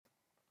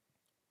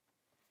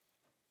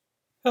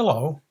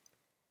Hello,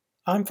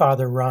 I'm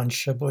Father Ron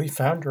Shibley,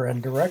 founder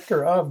and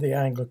director of the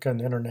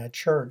Anglican Internet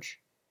Church.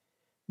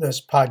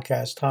 This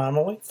podcast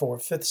homily for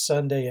Fifth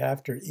Sunday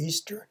after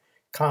Easter,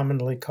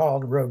 commonly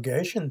called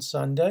Rogation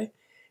Sunday,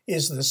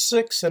 is the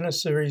sixth in a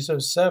series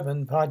of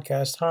 7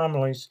 podcast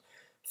homilies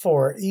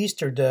for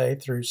Easter Day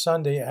through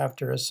Sunday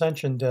after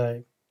Ascension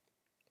Day.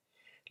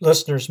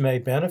 Listeners may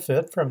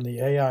benefit from the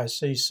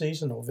AIC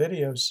seasonal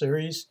video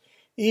series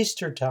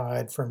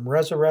Eastertide from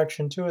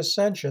Resurrection to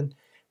Ascension,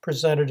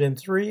 presented in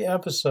 3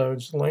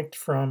 episodes linked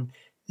from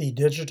the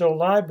digital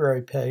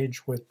library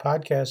page with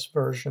podcast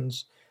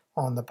versions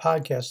on the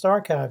podcast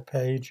archive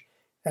page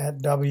at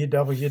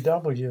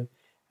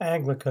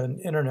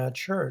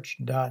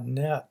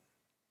www.anglicaninternetchurch.net.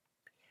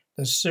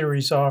 The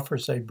series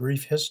offers a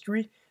brief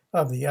history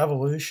of the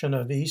evolution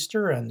of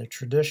Easter and the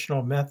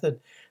traditional method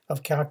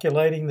of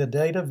calculating the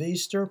date of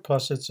Easter,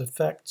 plus its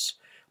effects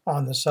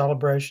on the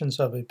celebrations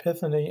of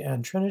Epiphany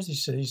and Trinity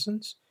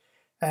seasons,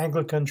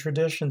 Anglican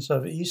traditions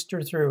of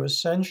Easter through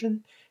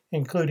Ascension,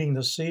 including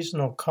the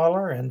seasonal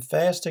color and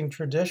fasting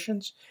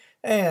traditions,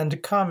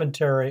 and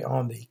commentary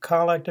on the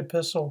Collect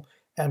Epistle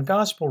and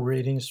Gospel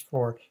readings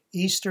for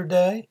Easter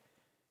Day,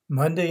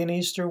 Monday in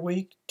Easter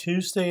week,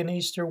 Tuesday in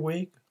Easter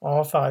week,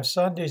 all 5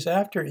 Sundays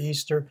after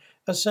Easter,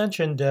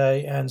 Ascension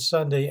Day, and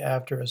Sunday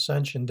after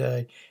Ascension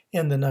Day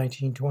in the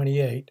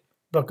 1928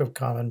 Book of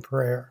Common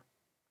Prayer.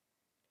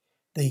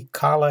 The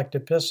Collect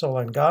Epistle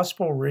and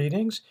Gospel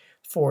readings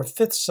for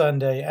 5th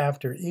Sunday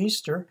after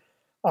Easter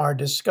are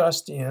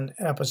discussed in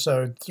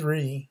Episode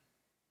 3.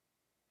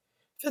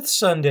 5th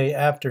Sunday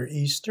after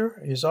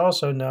Easter is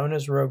also known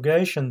as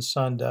Rogation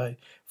Sunday,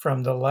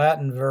 from the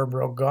Latin verb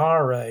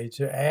rogare,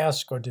 to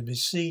ask or to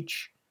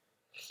beseech.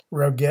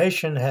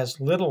 Rogation has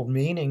little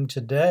meaning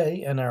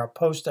today in our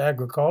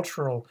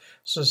post-agricultural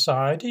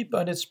society,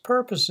 but its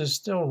purpose is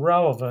still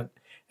relevant,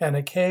 an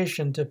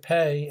occasion to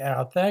pay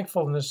our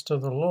thankfulness to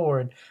the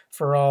Lord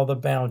for all the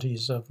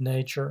bounties of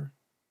nature.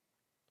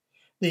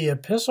 The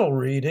epistle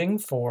reading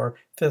for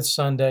 5th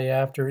Sunday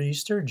after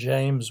Easter,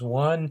 James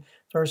 1,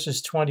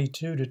 verses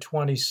 22 to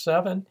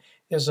 27,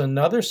 is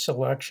another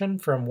selection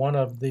from one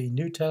of the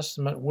New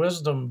Testament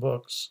wisdom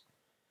books.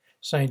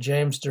 St.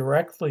 James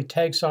directly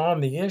takes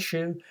on the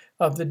issue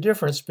of the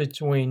difference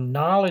between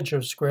knowledge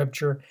of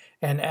Scripture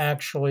and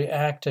actually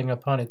acting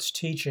upon its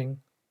teaching.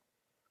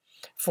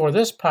 For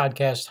this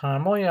podcast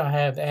homily, I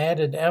have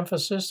added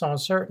emphasis on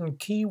certain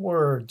key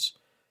words,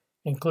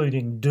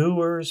 including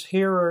doers,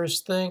 hearers,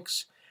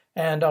 thinks,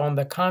 and on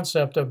the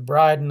concept of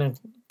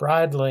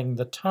bridling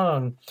the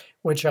tongue,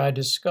 which I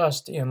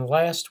discussed in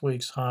last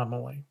week's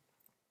homily.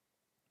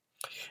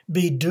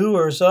 Be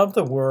doers of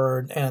the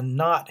word and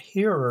not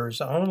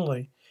hearers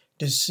only,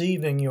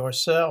 deceiving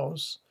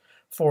yourselves.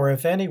 For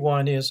if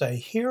anyone is a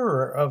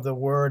hearer of the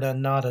word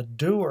and not a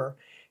doer,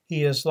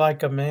 he is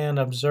like a man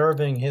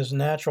observing his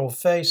natural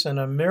face in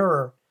a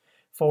mirror.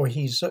 For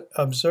he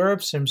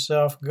observes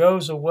himself,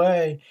 goes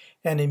away,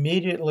 and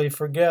immediately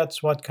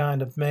forgets what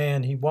kind of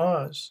man he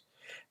was.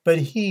 But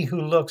he who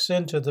looks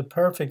into the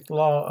perfect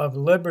law of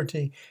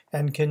liberty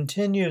and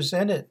continues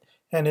in it,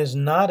 and is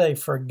not a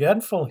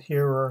forgetful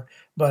hearer,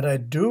 but a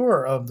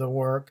doer of the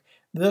work,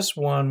 this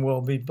one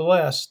will be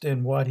blessed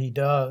in what he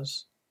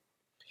does.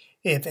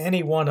 If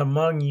anyone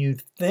among you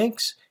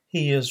thinks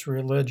he is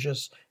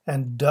religious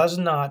and does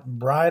not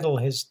bridle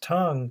his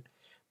tongue,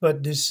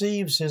 but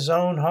deceives his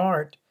own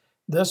heart,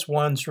 this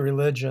one's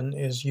religion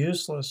is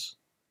useless.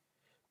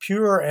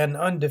 Pure and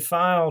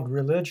undefiled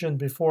religion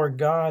before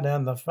God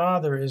and the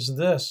Father is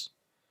this: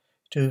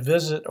 to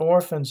visit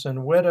orphans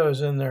and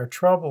widows in their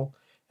trouble,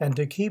 and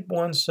to keep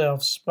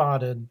oneself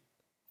spotted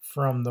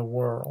from the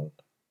world.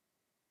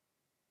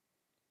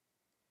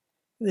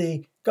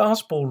 The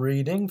Gospel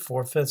reading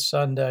for 5th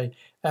Sunday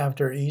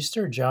after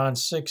Easter, John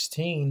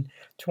 16,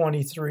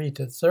 23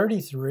 to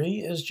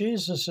 33, is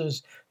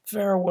Jesus'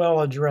 farewell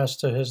address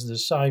to his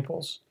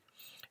disciples.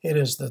 It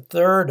is the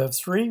third of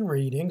 3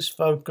 readings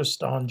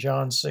focused on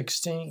John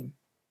 16.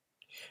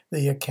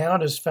 The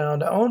account is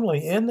found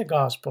only in the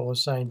Gospel of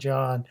St.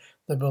 John,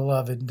 the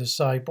beloved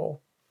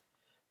disciple.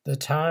 The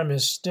time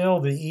is still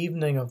the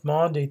evening of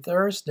Maundy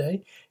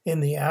Thursday,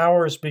 in the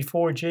hours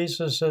before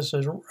Jesus'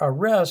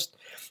 arrest,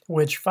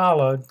 which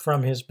followed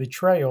from his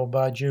betrayal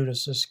by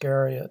Judas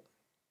Iscariot.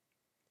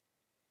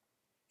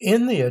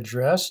 In the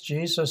address,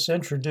 Jesus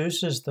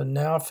introduces the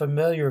now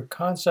familiar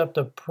concept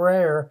of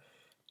prayer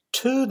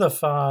to the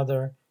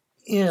Father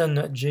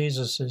in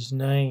Jesus'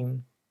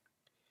 name.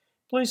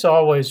 Please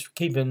always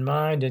keep in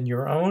mind in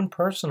your own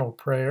personal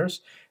prayers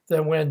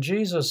that when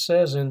Jesus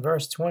says in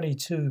verse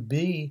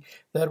 22b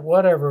that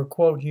whatever,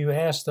 quote, you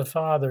ask the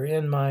Father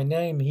in my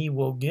name, he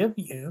will give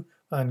you,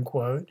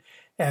 unquote,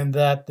 and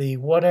that the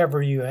whatever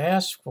you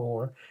ask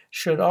for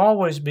should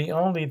always be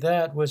only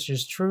that which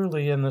is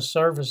truly in the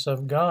service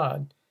of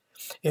God.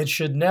 It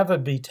should never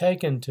be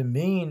taken to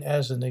mean,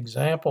 as an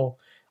example,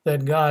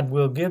 that God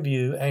will give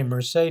you a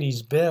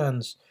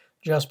Mercedes-Benz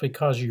just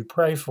because you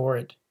pray for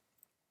it.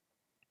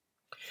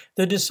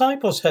 The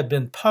disciples had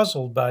been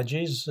puzzled by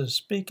Jesus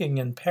speaking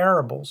in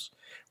parables,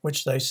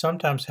 which they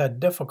sometimes had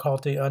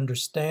difficulty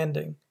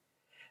understanding.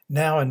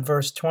 Now in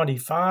verse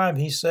 25,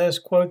 he says,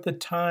 quote, "The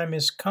time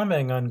is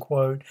coming,"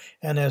 unquote,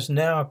 and has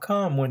now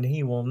come when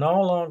he will no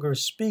longer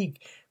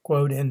speak,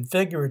 quote, "in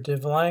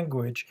figurative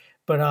language,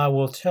 but I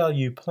will tell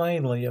you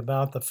plainly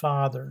about the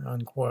Father,"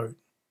 unquote.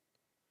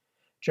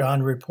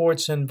 John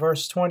reports in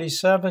verse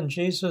 27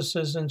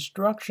 Jesus'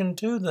 instruction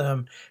to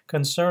them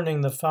concerning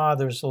the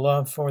Father's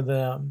love for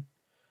them.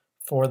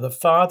 "For the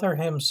Father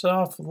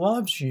himself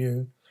loves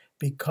you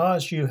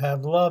because you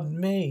have loved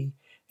me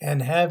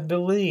and have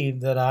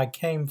believed that I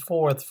came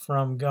forth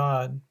from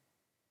God."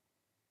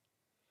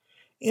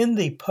 In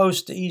the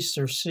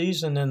post-Easter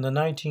season in the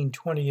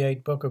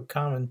 1928 Book of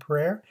Common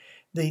Prayer,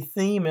 the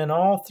theme in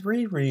all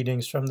three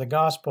readings from the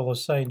Gospel of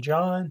St.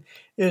 John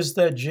is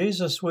that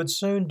Jesus would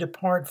soon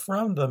depart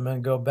from them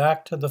and go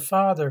back to the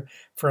Father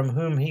from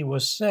whom he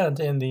was sent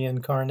in the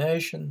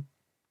Incarnation.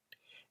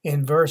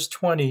 In verse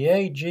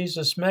 28,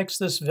 Jesus makes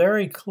this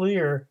very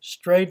clear,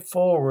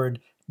 straightforward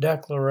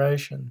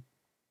declaration.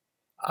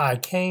 "I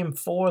came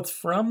forth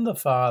from the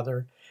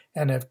Father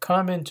and have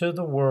come into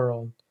the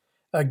world.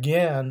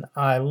 Again,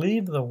 I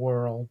leave the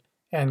world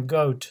and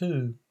go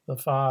to the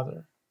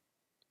Father."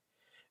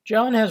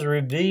 John has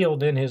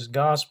revealed in his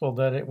gospel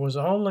that it was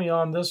only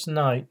on this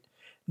night,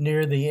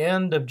 near the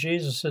end of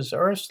Jesus'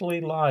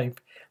 earthly life,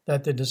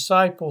 that the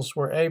disciples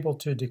were able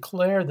to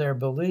declare their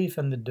belief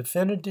in the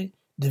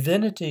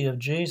divinity of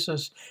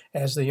Jesus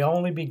as the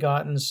only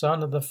begotten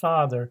Son of the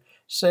Father,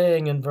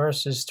 saying in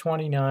verses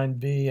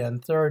 29b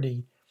and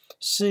 30,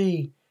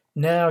 "See,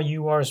 now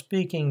you are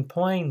speaking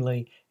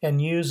plainly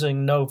and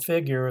using no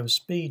figure of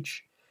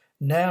speech.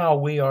 Now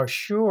we are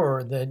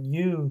sure that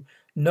you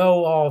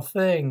know all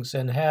things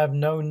and have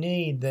no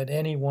need that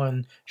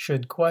anyone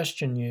should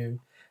question you.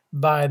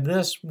 By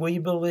this we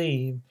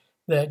believe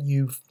that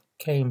you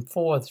came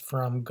forth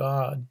from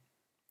God."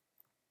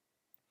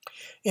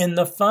 In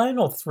the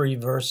final three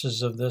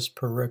verses of this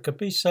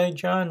pericope, St.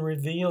 John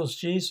reveals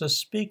Jesus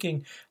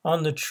speaking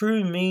on the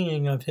true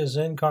meaning of his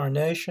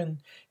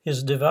incarnation,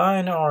 his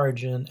divine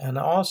origin, and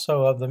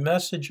also of the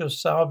message of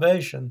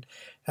salvation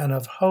and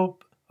of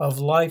hope of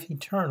life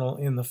eternal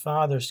in the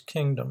Father's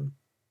kingdom.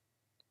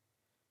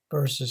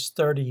 Verses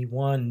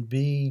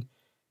 31b,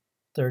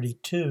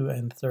 32,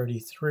 and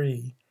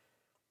 33.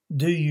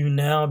 "Do you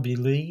now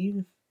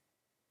believe?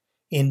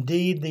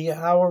 Indeed, the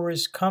hour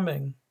is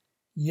coming.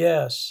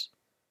 Yes,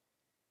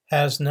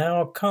 has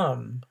now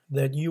come,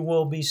 that you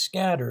will be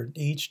scattered,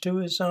 each to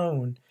his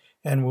own,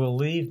 and will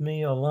leave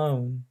me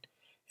alone.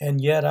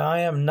 And yet I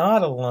am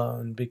not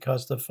alone,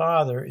 because the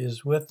Father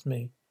is with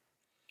me.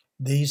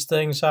 These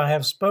things I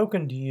have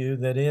spoken to you,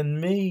 that in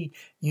me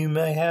you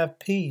may have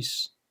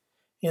peace.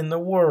 In the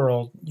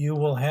world you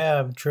will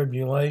have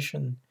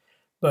tribulation,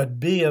 but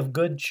be of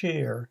good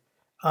cheer.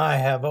 I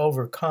have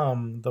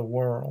overcome the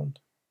world."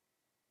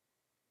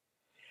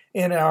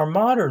 In our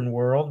modern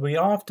world, we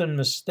often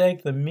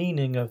mistake the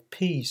meaning of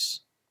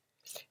peace.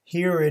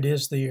 Here it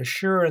is the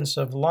assurance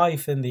of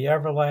life in the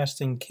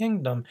everlasting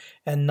kingdom,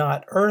 and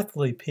not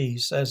earthly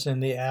peace, as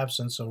in the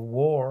absence of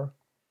war.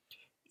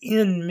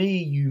 "In me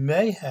you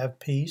may have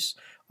peace"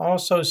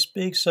 also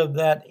speaks of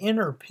that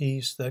inner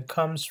peace that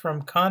comes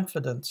from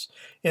confidence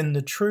in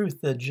the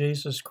truth that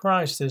Jesus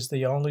Christ is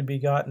the only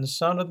begotten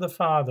Son of the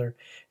Father,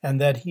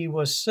 and that he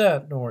was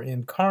sent or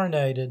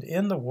incarnated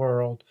in the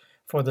world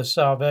for the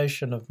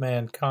salvation of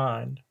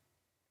mankind.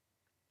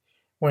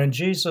 When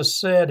Jesus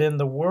said, "In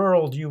the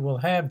world you will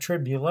have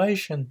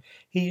tribulation,"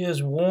 he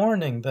is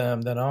warning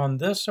them that on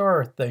this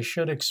earth they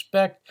should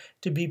expect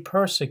to be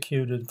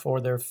persecuted for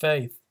their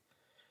faith.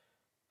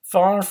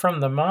 Far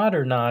from the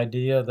modern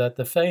idea that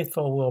the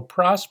faithful will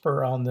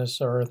prosper on this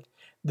earth,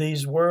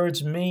 these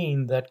words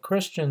mean that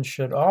Christians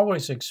should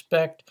always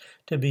expect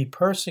to be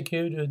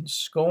persecuted,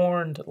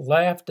 scorned,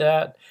 laughed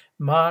at,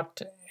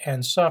 mocked,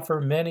 and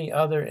suffer many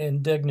other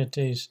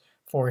indignities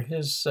for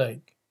his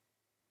sake.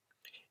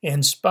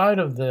 In spite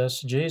of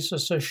this,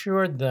 Jesus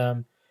assured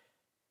them,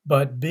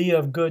 "But be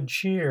of good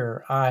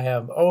cheer, I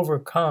have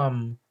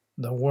overcome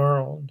the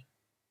world."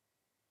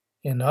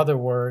 In other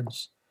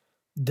words,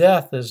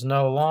 death is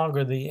no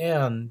longer the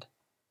end,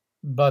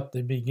 but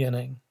the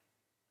beginning.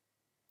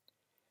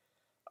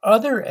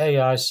 Other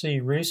AIC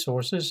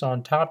resources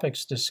on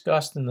topics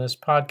discussed in this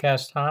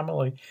podcast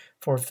homily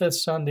for Fifth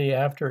Sunday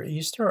after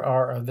Easter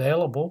are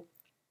available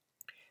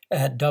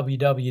at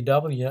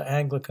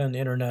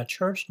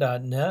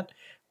www.anglicaninternetchurch.net,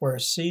 where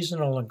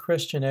seasonal and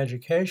Christian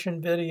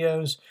education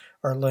videos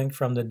are linked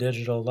from the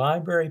digital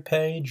library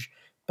page,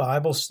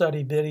 Bible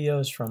study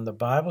videos from the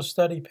Bible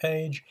study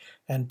page,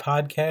 and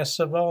podcasts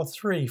of all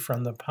three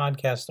from the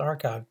podcast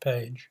archive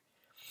page.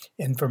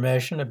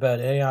 Information about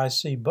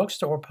AIC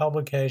bookstore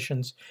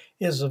publications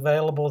is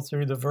available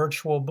through the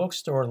virtual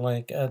bookstore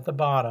link at the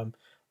bottom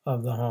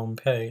of the home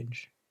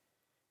page.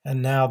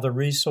 And now the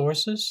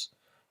resources.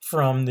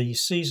 From the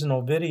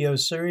seasonal video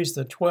series,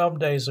 The 12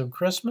 Days of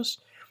Christmas,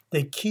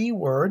 the key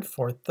word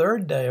for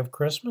third day of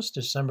Christmas,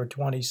 December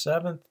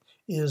 27th,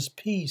 is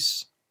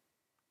peace.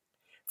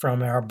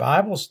 From our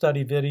Bible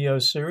study video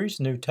series,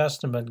 New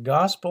Testament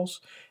Gospels,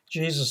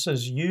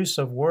 Jesus' use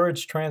of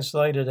words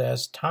translated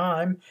as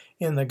time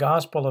in the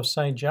Gospel of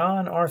St.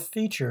 John are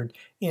featured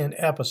in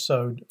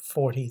episode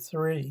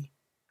 43.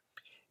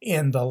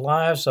 In the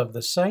Lives of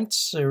the Saints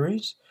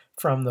series,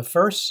 from the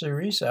first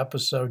series,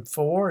 episode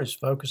 4 is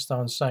focused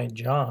on St.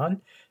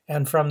 John,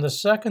 and from the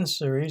second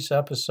series,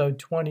 episode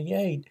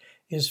 28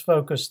 is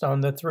focused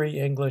on the 3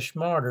 English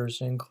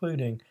martyrs,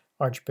 including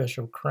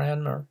Archbishop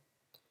Cranmer.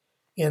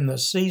 In the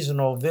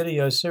seasonal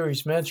video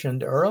series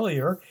mentioned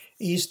earlier,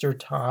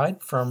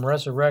 Eastertide, from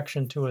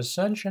Resurrection to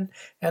Ascension,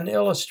 an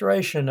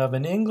illustration of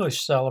an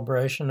English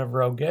celebration of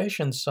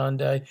Rogation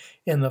Sunday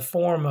in the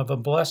form of a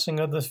blessing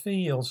of the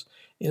fields,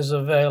 is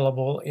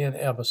available in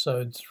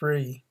episode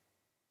 3.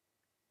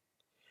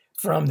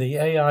 From the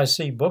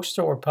AIC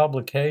bookstore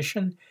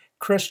publication,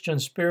 Christian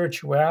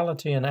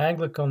Spirituality and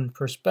Anglican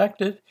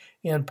Perspective,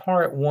 in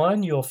Part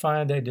 1, you'll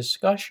find a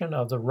discussion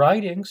of the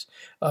writings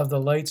of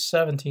the late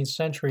 17th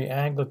century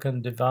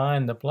Anglican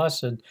divine, the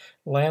Blessed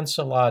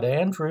Lancelot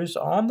Andrewes,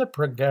 on the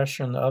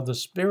progression of the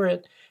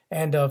Spirit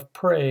and of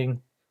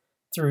praying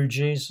through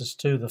Jesus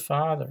to the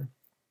Father.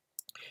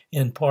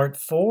 In Part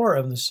 4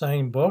 of the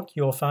same book,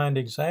 you'll find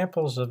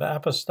examples of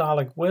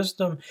apostolic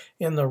wisdom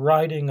in the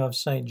writing of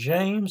St.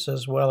 James,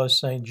 as well as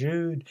St.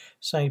 Jude,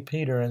 St.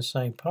 Peter, and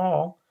St.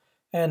 Paul.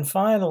 And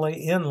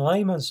finally, in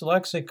Layman's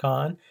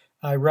Lexicon,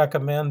 I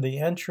recommend the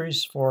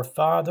entries for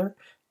Father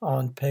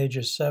on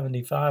pages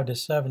 75 to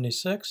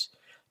 76,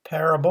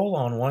 Parable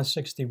on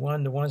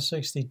 161 to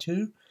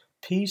 162,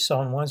 Peace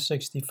on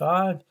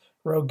 165,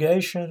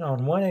 Rogation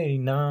on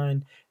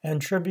 189,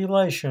 and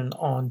Tribulation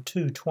on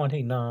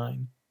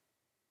 229.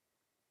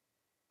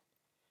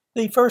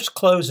 The first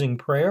closing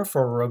prayer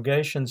for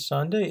Rogation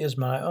Sunday is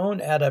my own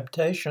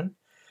adaptation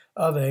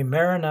of a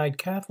Maronite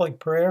Catholic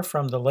prayer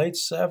from the late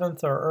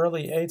 7th or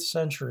early 8th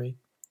century.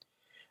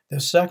 The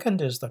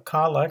second is the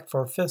collect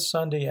for 5th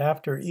Sunday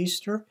after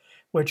Easter,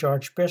 which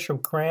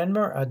Archbishop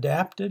Cranmer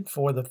adapted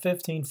for the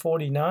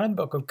 1549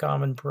 Book of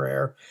Common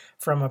Prayer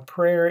from a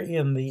prayer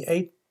in the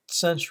 8th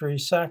century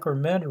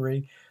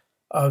sacramentary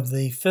of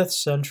the 5th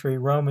century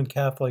Roman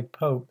Catholic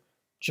Pope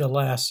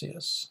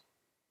Gelasius.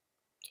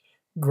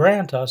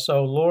 Grant us,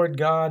 O Lord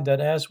God,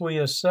 that as we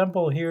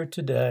assemble here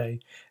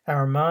today,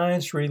 our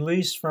minds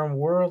released from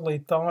worldly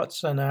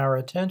thoughts and our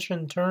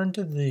attention turned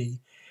to Thee,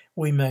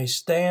 we may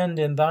stand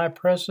in Thy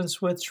presence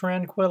with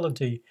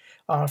tranquility,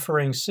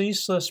 offering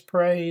ceaseless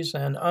praise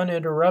and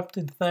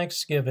uninterrupted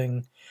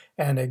thanksgiving,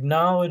 and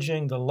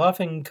acknowledging the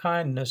loving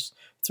kindness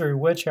through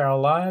which our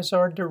lives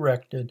are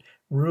directed,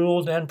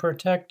 ruled, and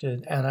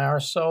protected, and our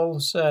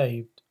souls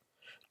saved.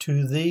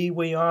 To Thee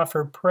we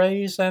offer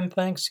praise and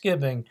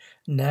thanksgiving,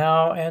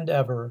 now and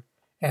ever,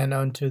 and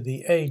unto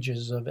the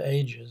ages of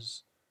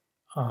ages.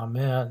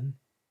 Amen.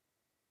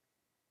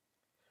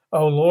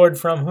 O Lord,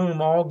 from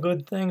whom all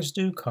good things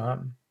do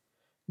come,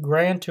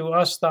 grant to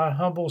us, Thy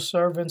humble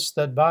servants,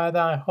 that by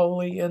Thy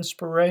holy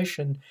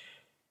inspiration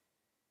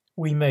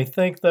we may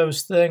think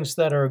those things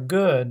that are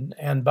good,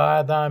 and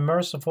by Thy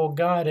merciful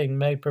guiding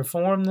may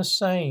perform the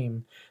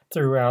same,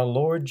 through our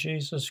Lord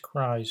Jesus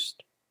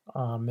Christ.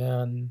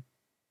 Amen.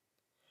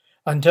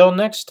 Until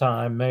next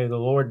time, may the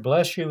Lord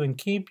bless you and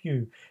keep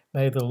you.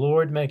 May the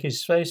Lord make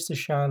His face to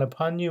shine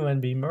upon you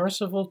and be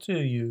merciful to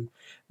you.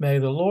 May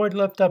the Lord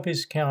lift up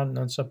His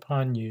countenance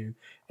upon you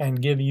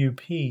and give you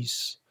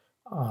peace.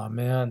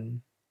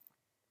 Amen.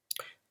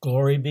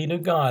 Glory be to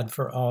God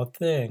for all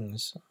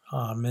things.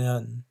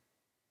 Amen.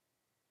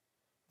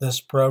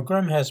 This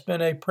program has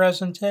been a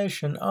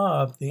presentation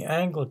of the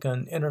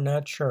Anglican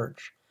Internet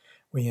Church.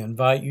 We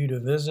invite you to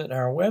visit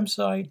our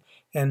website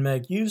and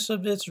make use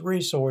of its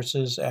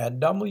resources at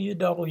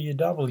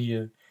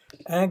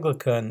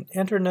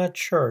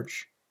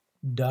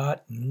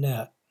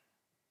www.anglicaninternetchurch.net.